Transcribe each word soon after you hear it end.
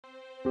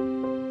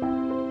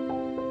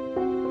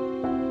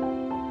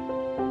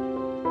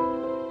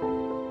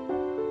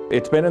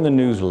It's been in the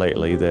news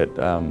lately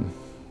that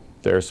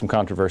there's some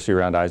controversy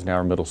around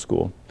Eisenhower Middle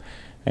School.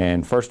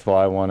 And first of all,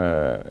 I want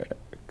to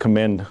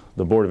commend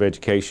the Board of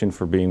Education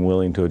for being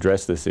willing to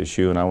address this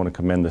issue, and I want to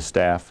commend the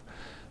staff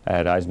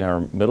at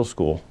Eisenhower Middle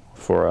School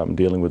for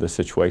dealing with this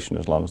situation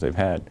as long as they've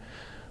had.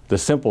 The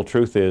simple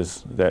truth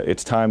is that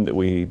it's time that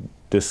we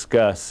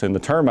discuss, and the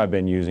term I've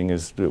been using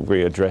is that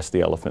we address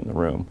the elephant in the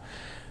room.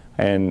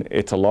 And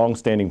it's a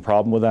long-standing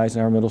problem with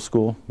Eisenhower Middle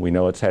School. We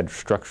know it's had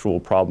structural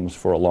problems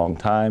for a long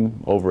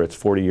time, over its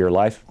 40-year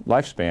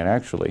lifespan,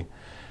 actually.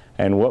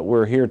 And what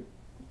we're here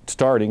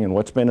starting, and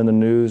what's been in the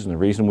news, and the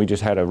reason we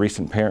just had a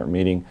recent parent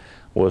meeting,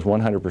 was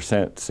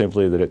 100%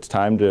 simply that it's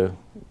time to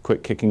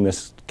quit kicking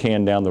this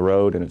can down the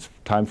road, and it's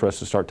time for us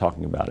to start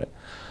talking about it.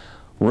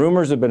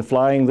 Rumors have been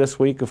flying this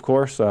week, of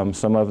course,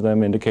 some of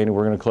them indicating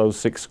we're going to close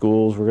 6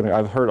 schools.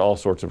 I've heard all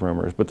sorts of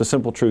rumors, but the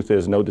simple truth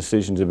is no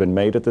decisions have been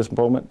made at this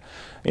moment.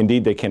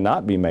 Indeed, they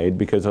cannot be made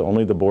because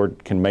only the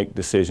board can make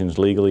decisions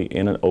legally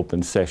in an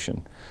open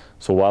session.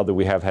 So while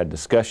we have had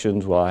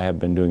discussions, while I have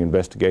been doing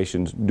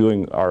investigations,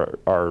 doing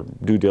our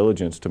due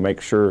diligence to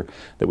make sure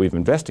that we've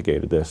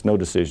investigated this, no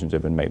decisions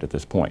have been made at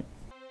this point.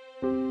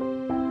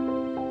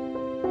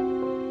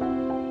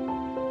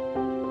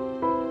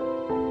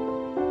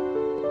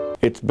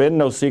 It's been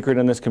no secret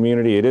in this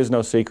community, it is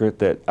no secret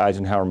that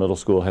Eisenhower Middle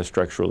School has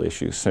structural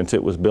issues. Since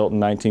it was built in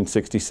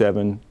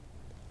 1967,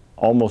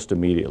 almost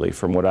immediately,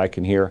 from what I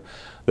can hear,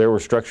 there were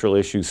structural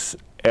issues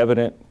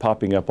evident,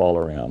 popping up all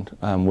around.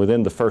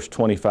 Within the first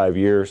 25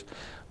 years,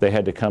 they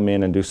had to come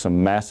in and do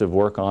some massive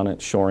work on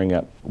it, shoring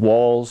up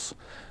walls.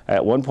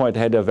 At one point, they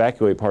had to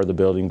evacuate part of the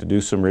building to do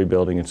some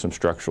rebuilding and some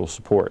structural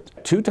support.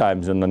 2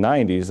 times in the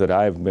 90s that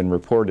I've been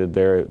reported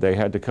there, they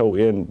had to go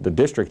in, the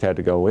district had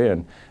to go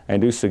in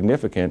and do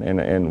significant,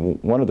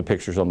 and one of the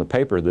pictures on the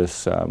paper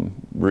this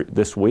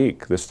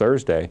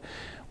Thursday,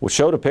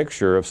 showed a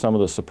picture of some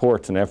of the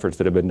supports and efforts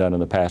that have been done in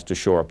the past to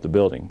shore up the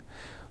building.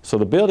 So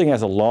the building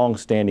has a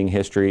long-standing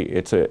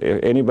history.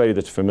 Anybody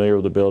that's familiar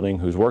with the building,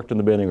 who's worked in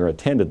the building or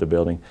attended the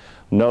building,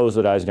 knows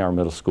that Eisenhower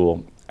Middle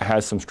School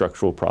has some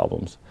structural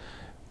problems.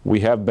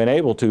 We have been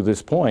able to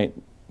this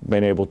point,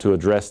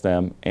 address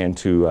them and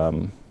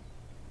to,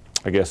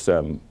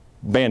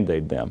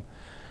 band-aid them.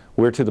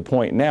 We're to the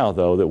point now,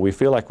 though, that we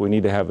feel like we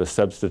need to have a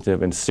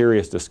substantive and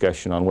serious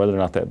discussion on whether or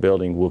not that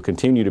building will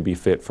continue to be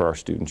fit for our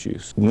students'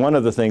 use. One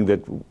of the things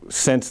that,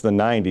 since the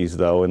 90s,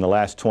 though, in the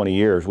last 20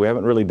 years, we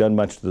haven't really done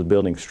much to the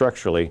building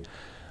structurally,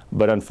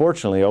 but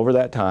unfortunately, over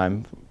that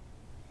time,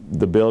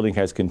 the building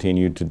has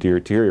continued to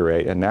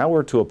deteriorate, and now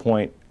we're to a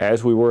point,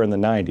 as we were in the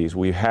 90s,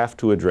 we have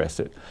to address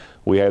it.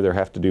 We either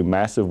have to do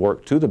massive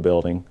work to the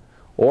building,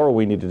 or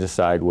we need to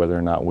decide whether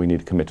or not we need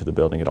to commit to the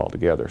building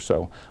altogether.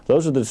 So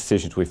those are the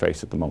decisions we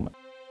face at the moment.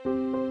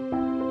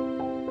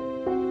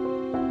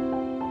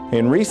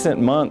 In recent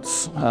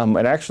months, and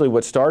actually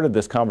what started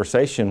this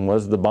conversation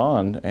was the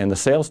bond and the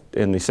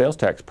sales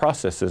tax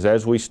processes.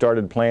 As we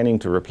started planning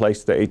to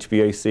replace the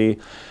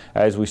HVAC,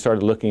 as we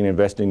started looking at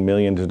investing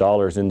millions of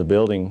dollars in the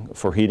building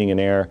for heating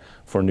and air,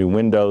 for new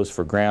windows,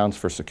 for grounds,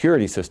 for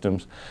security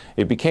systems,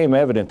 it became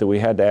evident that we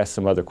had to ask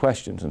some other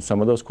questions. And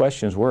some of those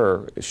questions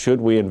were,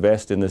 should we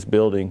invest in this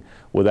building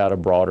without a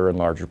broader and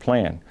larger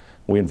plan?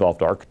 We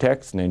involved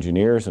architects and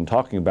engineers in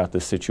talking about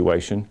this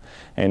situation,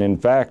 and in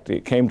fact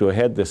it came to a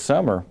head this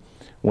summer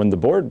when the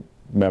board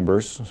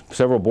members,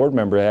 several board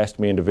members asked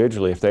me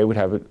individually if they would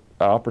have an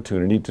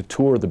opportunity to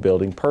tour the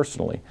building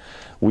personally.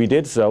 We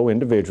did so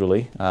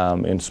individually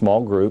in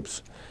small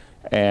groups,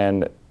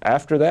 and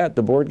after that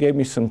the board gave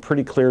me some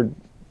pretty clear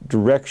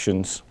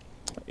directions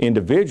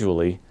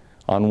individually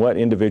on what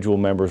individual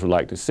members would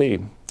like to see.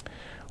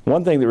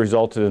 One thing that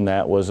resulted in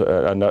that was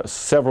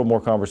several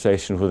more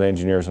conversations with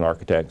engineers and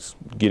architects,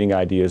 getting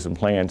ideas and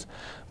plans.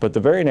 But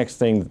the very next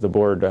thing that the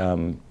board,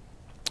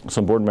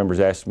 some board members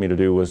asked me to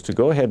do was to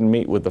go ahead and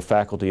meet with the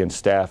faculty and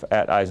staff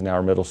at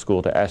Eisenhower Middle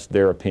School to ask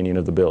their opinion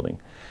of the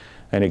building.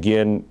 And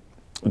again,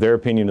 their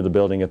opinion of the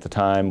building at the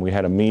time, we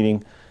had a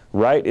meeting.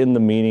 Right in the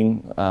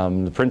meeting,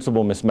 the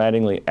principal, Ms.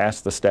 Mattingly,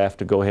 asked the staff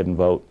to go ahead and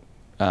vote,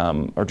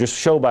 or just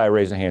show by a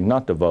raise of hand,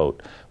 not to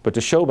vote, but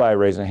to show by a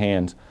raise of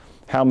hands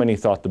how many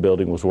thought the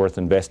building was worth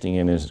investing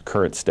in its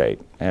current state.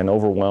 And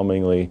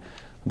overwhelmingly,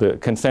 the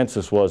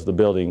consensus was the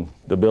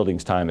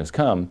building's time has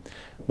come.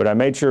 But I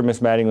made sure Ms.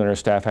 Mattingly and her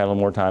staff had a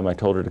little more time. I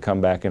told her to come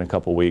back in a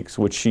couple weeks,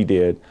 which she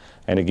did.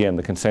 And again,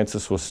 the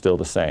consensus was still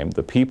the same.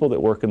 The people that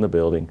work in the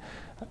building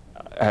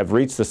have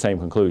reached the same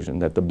conclusion,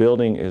 that the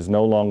building is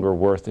no longer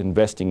worth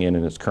investing in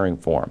its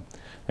current form.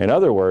 In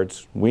other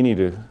words, we need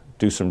to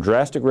do some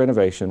drastic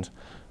renovations.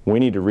 We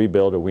need to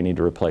rebuild or we need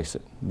to replace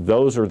it.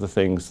 Those are the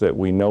things that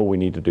we know we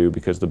need to do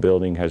because the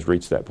building has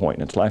reached that point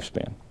in its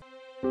lifespan.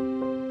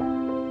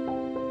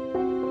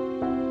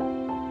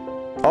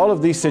 All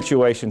of these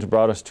situations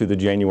brought us to the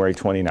January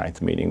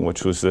 29th meeting,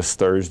 which was this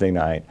Thursday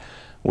night.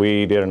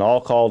 We did an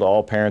all-call to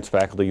all parents,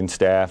 faculty, and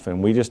staff,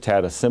 and we just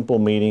had a simple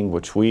meeting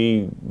which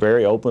we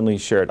very openly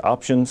shared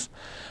options,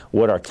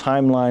 what our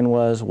timeline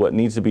was, what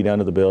needs to be done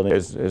to the building,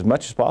 as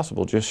much as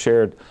possible, just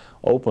shared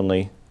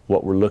openly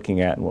what we're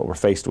looking at and what we're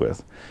faced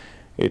with.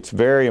 it's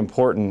very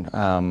important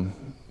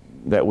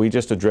that we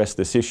just address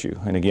this issue.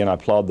 And again, I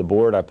applaud the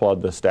board, I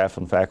applaud the staff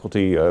and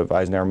faculty of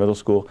Eisenhower Middle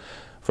School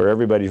for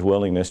everybody's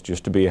willingness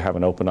just to have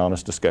an open,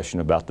 honest discussion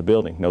about the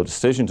building. No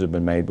decisions have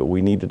been made, but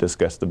we need to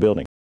discuss the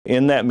building.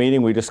 In that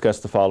meeting, we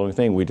discussed the following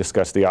thing. We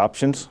discussed the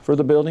options for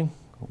the building.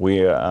 We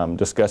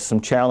discussed some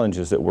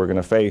challenges that we're going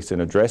to face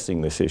in addressing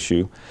this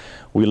issue.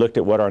 We looked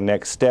at what our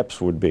next steps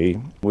would be.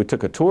 We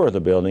took a tour of the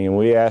building and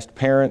we asked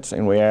parents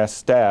and we asked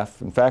staff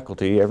and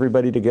faculty,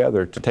 everybody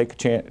together, to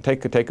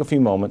take a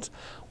few moments,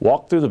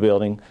 walk through the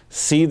building,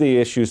 see the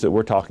issues that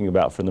we're talking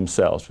about for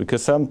themselves.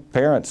 Because some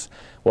parents,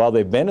 while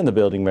they've been in the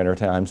building many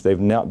times, they've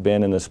not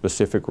been in the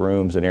specific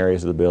rooms and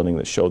areas of the building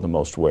that show the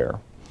most wear.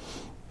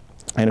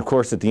 And of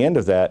course, at the end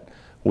of that,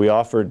 we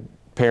offered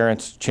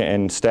parents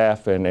and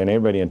staff and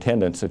everybody in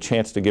attendance a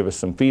chance to give us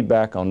some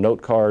feedback on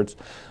note cards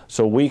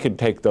so we could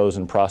take those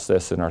and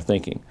process in our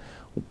thinking.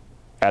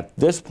 At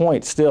this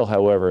point still,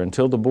 however,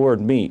 until the board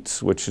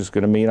meets, which is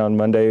going to meet on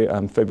Monday,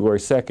 February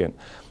 2nd,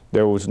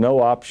 there was no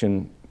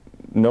option,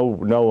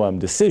 no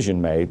decision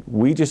made.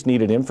 We just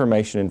needed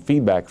information and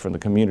feedback from the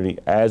community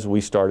as we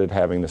started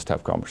having this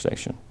tough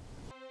conversation.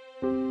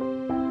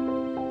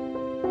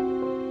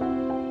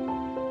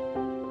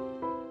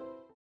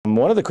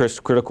 One of the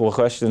critical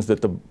questions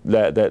that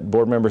that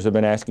board members have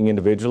been asking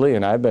individually,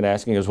 and I've been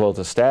asking as well as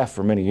the staff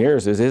for many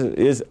years,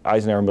 is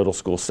Eisenhower Middle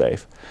School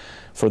safe?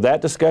 For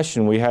that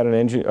discussion, we had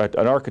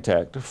an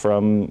architect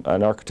from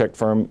an architect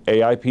firm,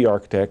 AIP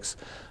Architects.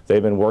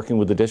 They've been working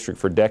with the district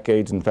for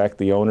decades. In fact,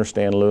 the owner,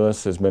 Stan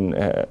Lewis, has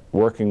been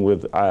working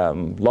with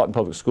Lawton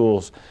Public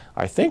Schools,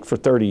 I think, for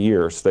 30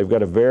 years. They've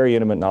got a very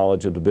intimate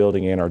knowledge of the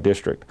building and our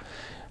district.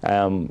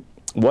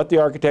 What the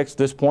architects at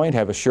this point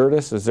have assured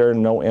us is there are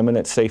no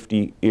imminent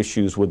safety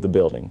issues with the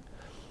building.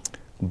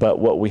 But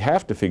what we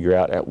have to figure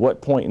out, at what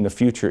point in the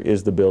future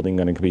is the building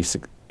going to be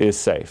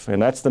safe?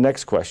 And that's the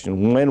next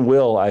question. When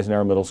will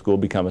Eisenhower Middle School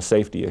become a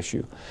safety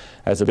issue?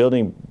 As the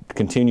building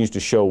continues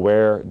to show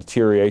wear,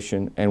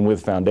 deterioration, and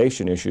with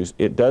foundation issues,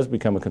 it does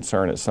become a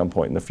concern at some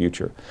point in the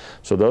future.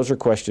 So those are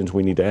questions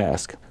we need to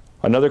ask.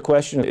 Another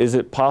question, is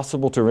it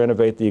possible to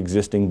renovate the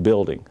existing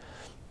building?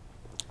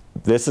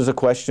 This is a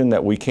question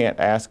that we can't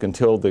ask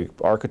until the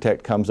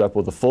architect comes up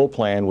with a full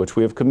plan, which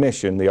we have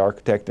commissioned the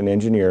architect and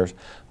engineers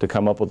to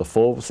come up with a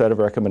full set of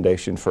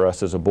recommendations for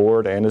us as a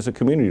board and as a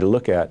community to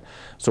look at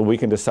so we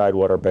can decide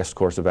what our best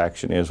course of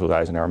action is with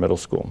Eisenhower Middle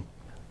School.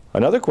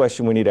 Another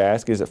question we need to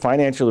ask, is it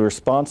financially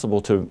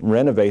responsible to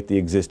renovate the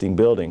existing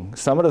building?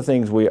 Some of the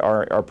things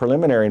our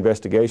preliminary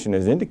investigation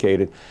has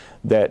indicated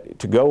that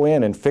to go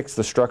in and fix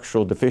the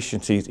structural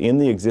deficiencies in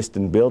the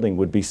existing building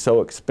would be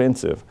so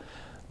expensive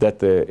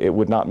that it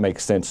would not make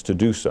sense to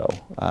do so.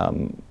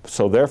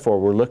 So therefore,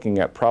 we're looking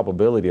at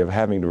probability of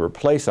having to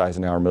replace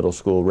Eisenhower Middle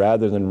School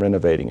rather than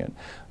renovating it.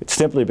 It's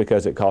simply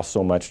because it costs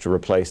so much to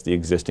replace the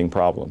existing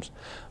problems.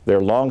 They're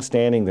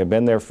long-standing, they've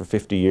been there for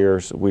 50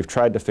 years. We've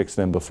tried to fix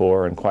them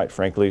before, and quite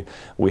frankly,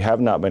 we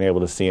have not been able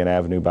to see an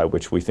avenue by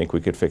which we think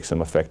we could fix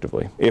them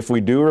effectively. If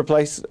we do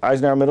replace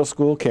Eisenhower Middle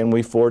School, can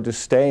we afford to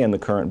stay in the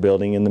current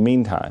building in the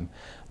meantime?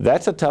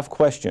 That's a tough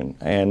question,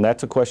 and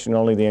that's a question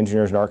only the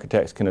engineers and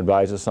architects can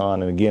advise us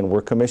on. And again,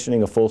 we're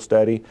commissioning a full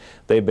study.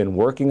 They've been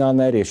working on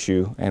that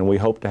issue, and we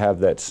hope to have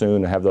that soon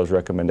and have those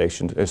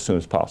recommendations as soon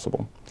as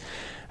possible.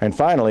 And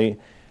finally,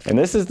 and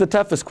this is the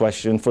toughest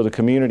question for the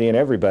community and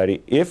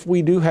everybody, if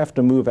we do have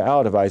to move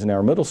out of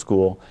Eisenhower Middle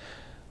School,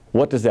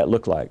 what does that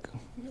look like?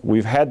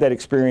 We've had that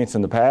experience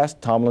in the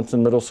past.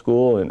 Tomlinson Middle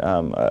School, and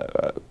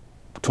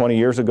 20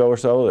 years ago or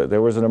so,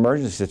 there was an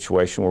emergency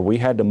situation where we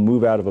had to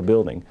move out of a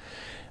building.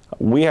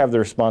 We have the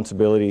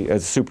responsibility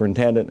as a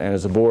superintendent and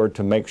as a board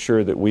to make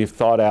sure that we've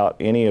thought out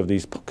any of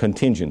these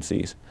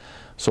contingencies.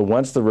 So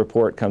once the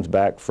report comes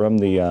back from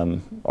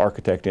the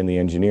architect and the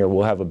engineer,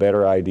 we'll have a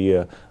better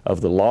idea of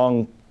the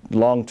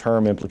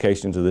long-term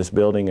implications of this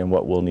building and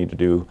what we'll need to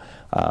do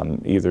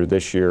either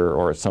this year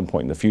or at some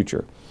point in the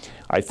future.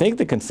 I think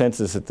the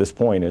consensus at this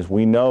point is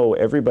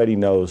everybody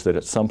knows that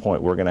at some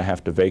point we're going to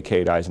have to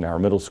vacate Eisenhower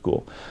Middle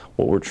School.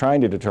 What we're trying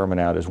to determine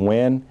out is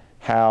when,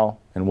 how,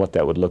 and what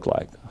that would look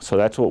like. So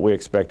that's what we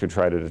expect to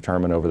try to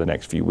determine over the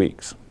next few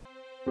weeks.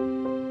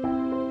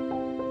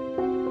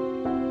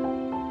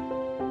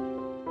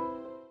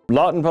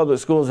 Lawton Public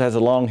Schools has a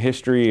long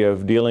history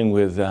of dealing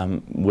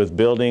with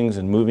buildings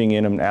and moving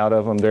in and out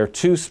of them. There are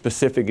two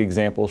specific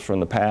examples from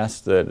the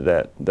past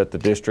that the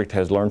district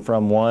has learned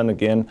from. One,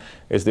 again,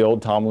 is the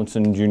old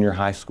Tomlinson Junior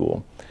High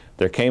School.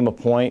 There came a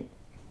point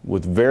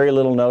with very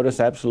little notice,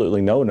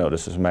 absolutely no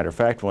notice, as a matter of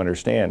fact, we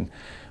understand,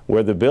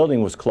 where the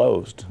building was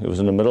closed. It was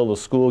in the middle of the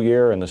school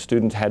year and the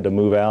students had to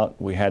move out.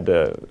 We had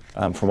to,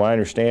 from what I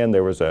understand,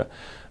 there was a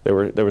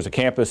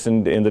campus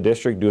in the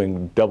district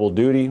doing double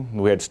duty.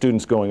 We had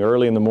students going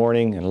early in the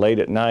morning and late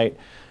at night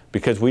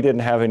because we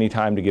didn't have any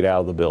time to get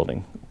out of the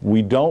building.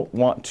 We don't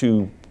want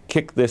to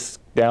kick this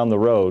can down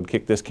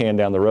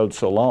the road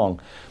so long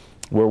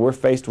where we're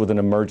faced with an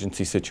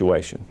emergency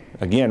situation.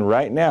 Again,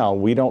 right now,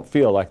 we don't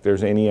feel like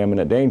there's any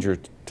imminent danger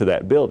to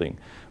that building.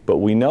 But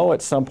we know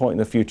at some point in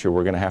the future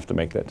we're going to have to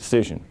make that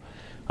decision.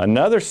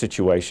 Another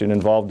situation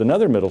involved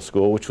another middle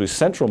school, which was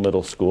Central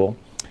Middle School,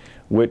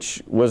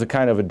 which was a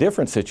kind of a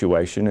different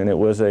situation, and it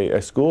was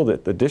a school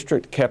that the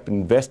district kept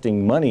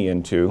investing money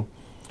into,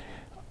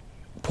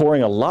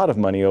 pouring a lot of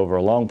money over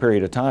a long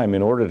period of time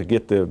in order to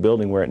get the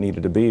building where it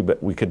needed to be,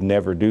 but we could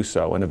never do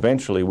so. And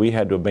eventually we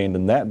had to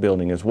abandon that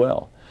building as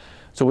well.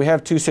 So we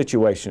have two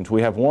situations.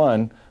 We have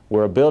one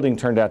where a building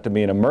turned out to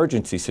be an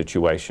emergency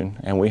situation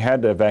and we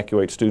had to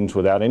evacuate students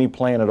without any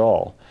plan at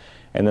all.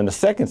 And then the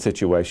second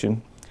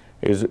situation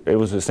is it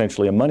was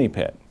essentially a money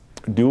pit.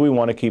 Do we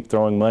want to keep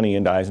throwing money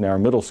into Eisenhower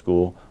Middle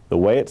School the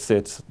way it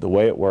sits, the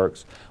way it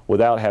works,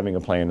 without having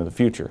a plan in the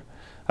future?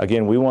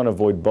 Again, we want to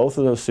avoid both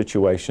of those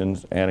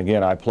situations, and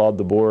again, I applaud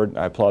the board,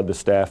 I applaud the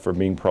staff for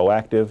being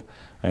proactive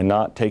and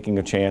not taking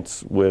a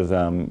chance with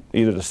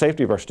either the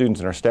safety of our students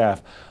and our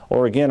staff,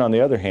 or again, on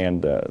the other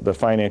hand, the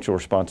financial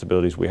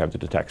responsibilities we have to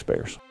the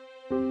taxpayers.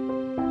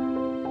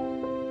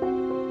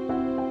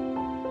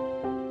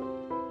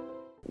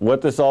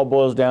 What this all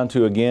boils down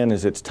to, again,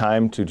 is it's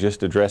time to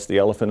just address the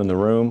elephant in the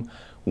room.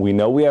 We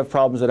know we have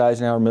problems at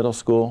Eisenhower Middle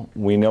School.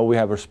 We know we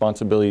have a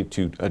responsibility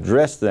to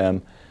address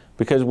them,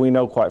 because we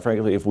know, quite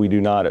frankly, if we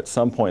do not, at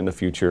some point in the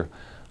future,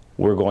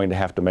 we're going to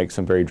have to make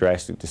some very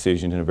drastic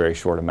decisions in a very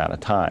short amount of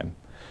time.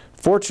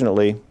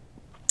 Fortunately,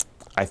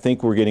 I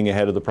think we're getting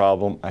ahead of the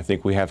problem. I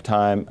think we have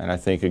time, and I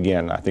think,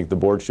 again, I think the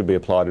board should be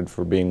applauded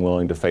for being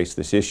willing to face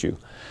this issue.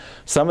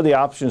 Some of the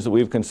options that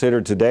we've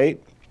considered to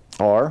date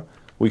are: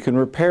 we can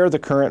repair the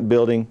current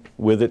building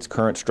with its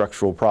current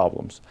structural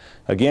problems.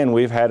 Again,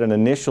 we've had an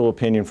initial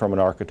opinion from an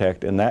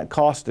architect, and that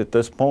cost at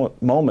this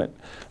moment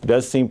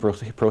does seem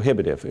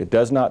prohibitive. It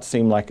does not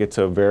seem like it's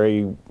a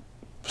very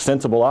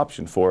sensible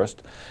option for us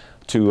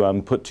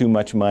to put too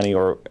much money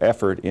or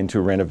effort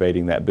into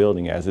renovating that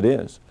building as it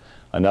is.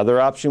 Another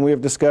option we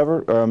have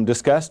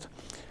discussed,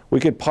 we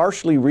could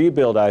partially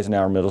rebuild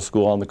Eisenhower Middle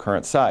School on the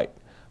current site.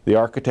 The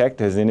architect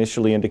has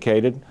initially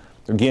indicated,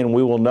 again,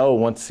 we will know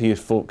once he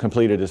has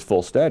completed his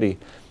full study,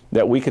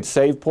 that we could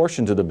save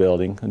portions of the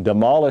building,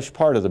 demolish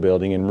part of the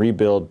building, and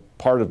rebuild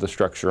part of the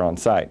structure on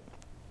site.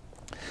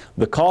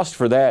 The cost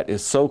for that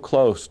is so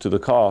close to the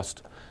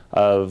cost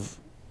of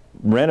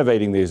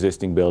renovating the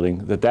existing building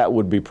that that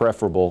would be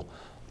preferable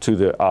to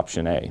the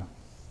option A.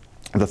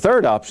 The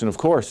third option, of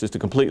course, is to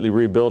completely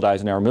rebuild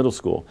Eisenhower Middle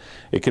School.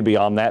 It could be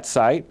on that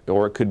site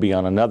or it could be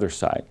on another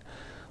site.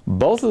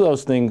 Both of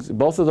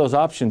those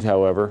options,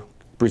 however,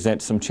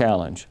 present some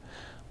challenge.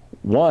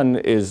 One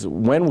is,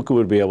 when would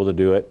we be able to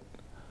do it?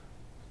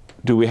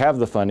 Do we have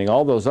the funding?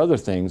 All those other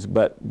things,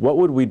 but what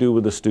would we do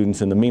with the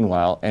students in the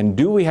meanwhile? And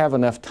do we have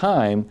enough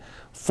time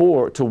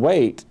to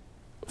wait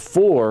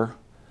for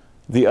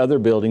the other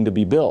building to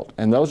be built?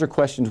 And those are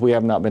questions we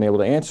have not been able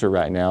to answer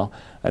right now,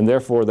 and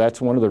therefore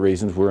that's one of the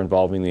reasons we're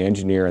involving the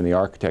engineer and the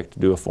architect to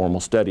do a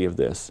formal study of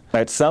this.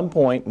 At some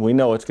point, we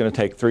know it's going to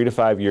take 3 to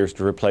 5 years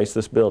to replace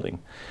this building.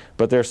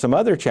 But there's some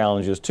other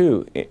challenges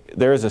too.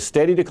 There is a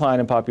steady decline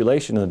in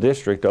population in the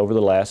district over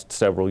the last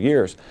several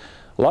years.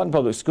 Lawton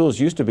Public Schools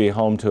used to be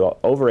home to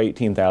over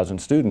 18,000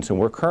 students, and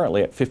we're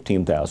currently at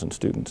 15,000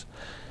 students.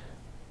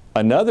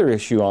 Another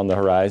issue on the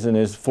horizon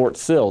is Fort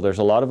Sill. There's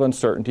a lot of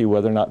uncertainty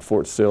whether or not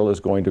Fort Sill is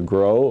going to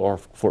grow or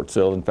Fort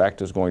Sill, in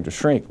fact, is going to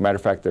shrink. Matter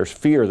of fact, there's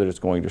fear that it's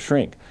going to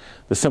shrink.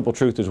 The simple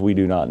truth is we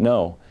do not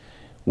know.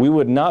 We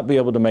would not be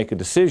able to make a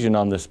decision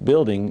on this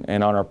building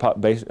and on our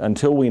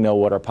until we know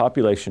what our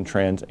population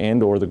trends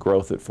and or the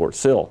growth at Fort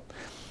Sill.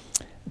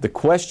 The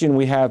question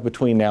we have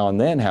between now and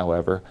then,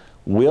 however,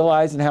 will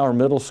Eisenhower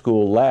Middle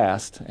School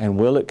last, and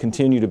will it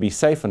continue to be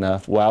safe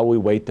enough while we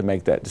wait to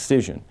make that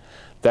decision?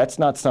 That's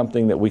not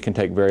something that we can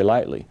take very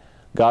lightly.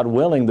 God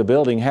willing, the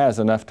building has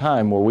enough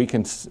time where we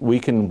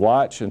can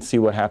watch and see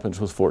what happens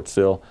with Fort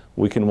Sill.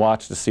 We can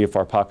watch to see if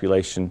our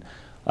population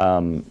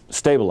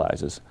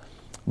stabilizes.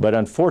 But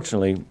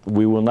unfortunately,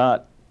 we will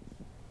not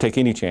take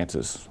any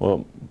chances.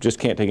 Well, just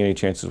can't take any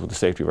chances with the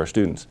safety of our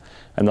students.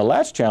 And the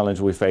last challenge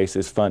we face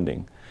is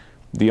funding.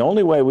 The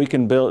only way we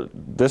can build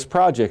this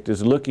project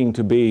is looking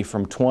to be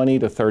from $20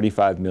 to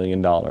 $35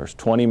 million.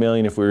 $20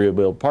 million if we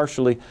rebuild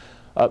partially,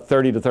 up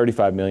 $30 to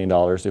 $35 million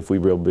if we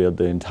rebuild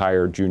the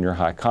entire junior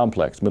high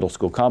complex, middle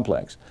school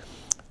complex.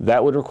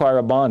 That would require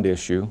a bond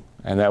issue,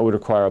 and that would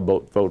require a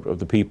vote of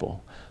the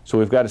people. So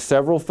we've got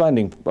several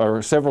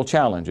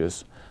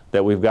challenges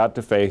that we've got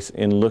to face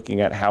in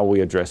looking at how we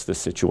address this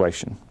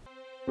situation.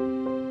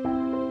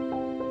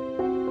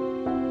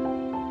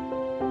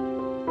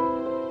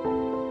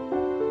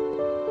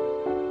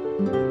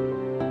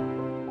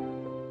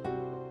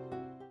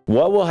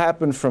 What will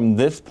happen from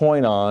this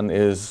point on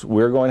is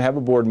we're going to have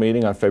a board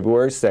meeting on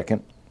February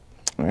 2nd,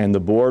 and the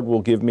board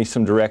will give me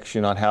some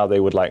direction on how they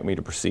would like me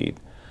to proceed.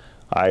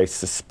 I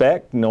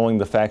suspect, knowing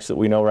the facts that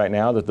we know right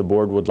now, that the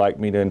board would like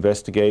me to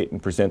investigate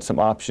and present some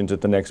options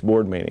at the next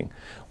board meeting.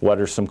 What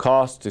are some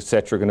costs,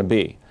 etc., going to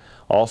be?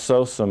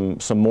 Also, some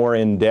more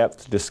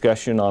in-depth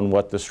discussion on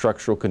what the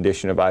structural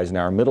condition of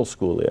Eisenhower Middle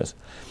School is.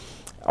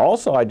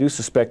 Also, I do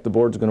suspect the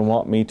board's going to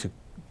want me to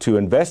to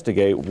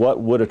investigate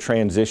what would a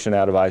transition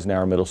out of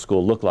Eisenhower Middle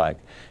School look like.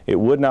 It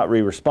would not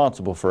be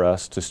responsible for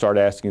us to start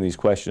asking these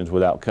questions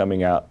without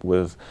coming out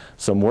with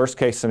some worst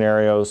case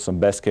scenarios, some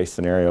best case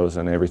scenarios,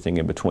 and everything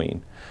in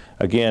between.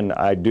 Again,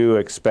 I do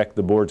expect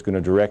the board's going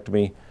to direct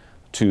me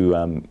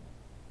to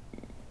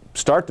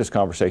start this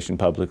conversation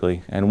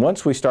publicly, and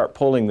once we start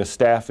pulling the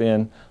staff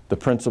in, the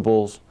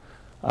principals,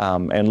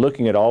 and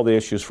looking at all the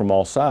issues from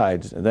all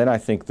sides, then I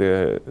think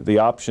the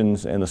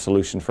options and the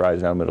solution for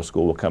Eisenhower Middle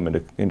School will come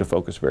into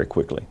focus very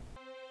quickly.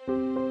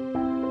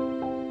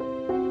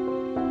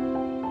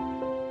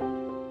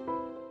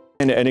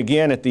 And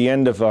again, at the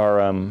end of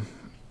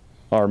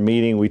our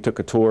meeting, we took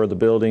a tour of the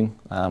building.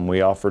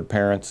 We offered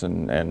parents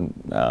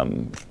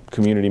and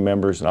community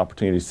members an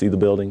opportunity to see the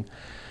building.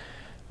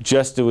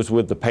 Just as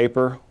with the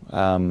paper,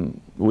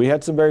 we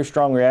had some very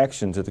strong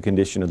reactions at the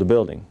condition of the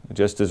building,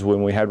 just as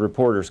when we had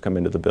reporters come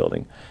into the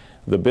building.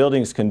 The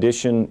building's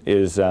condition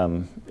is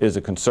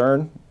a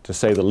concern, to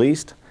say the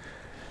least.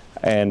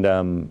 And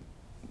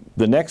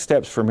the next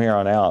steps from here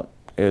on out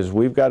is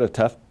we've got a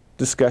tough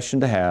discussion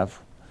to have.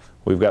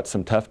 We've got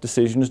some tough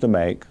decisions to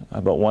make.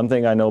 But one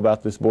thing I know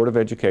about this Board of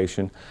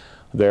Education,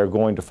 they're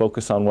going to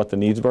focus on what the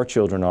needs of our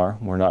children are.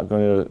 We're not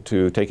going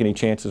to take any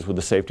chances with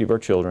the safety of our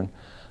children.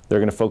 They're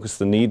going to focus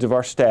the needs of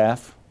our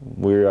staff.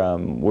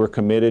 We're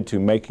committed to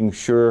making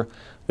sure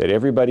that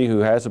everybody who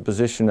has a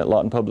position at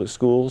Lawton Public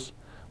Schools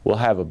will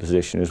have a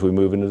position as we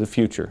move into the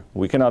future.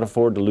 We cannot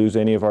afford to lose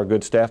any of our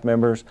good staff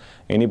members.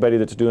 Anybody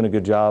that's doing a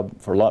good job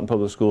for Lawton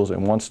Public Schools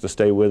and wants to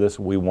stay with us,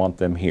 we want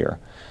them here.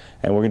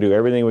 And we're going to do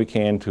everything we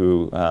can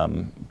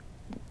to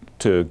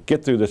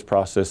get through this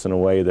process in a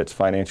way that's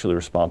financially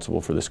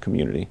responsible for this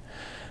community.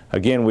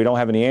 Again, we don't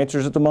have any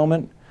answers at the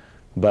moment,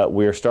 but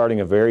we're starting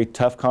a very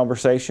tough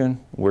conversation.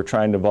 We're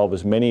trying to involve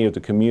as many of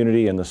the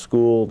community and the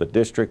school, the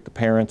district, the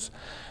parents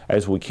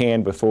as we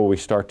can before we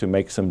start to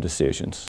make some decisions.